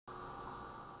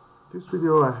This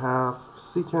video I have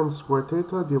secant square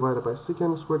theta divided by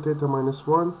secant square theta minus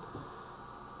 1,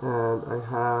 and I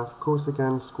have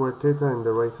cosecant square theta in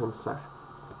the right hand side.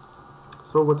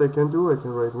 So what I can do, I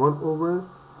can write 1 over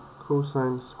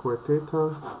cosine square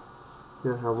theta.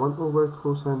 Here I have 1 over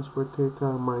cosine square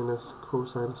theta minus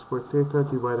cosine square theta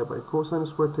divided by cosine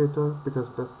square theta.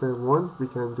 Because that's the 1, we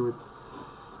can do it.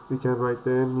 We can write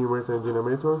the numerator and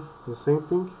denominator the same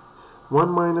thing. 1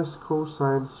 minus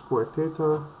cosine square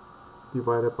theta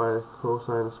divided by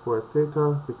cosine square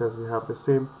theta, because we have the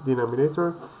same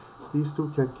denominator. These two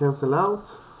can cancel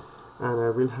out, and I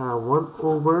will have 1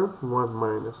 over 1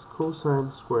 minus cosine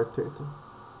square theta.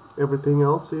 Everything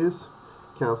else is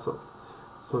cancelled.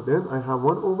 So then I have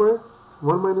 1 over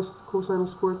 1 minus cosine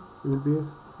squared will be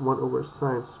 1 over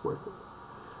sine square theta,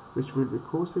 which will be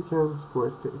cosecant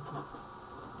square theta.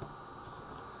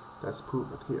 That's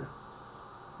proven here.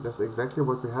 That's exactly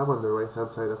what we have on the right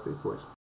hand side of the equation.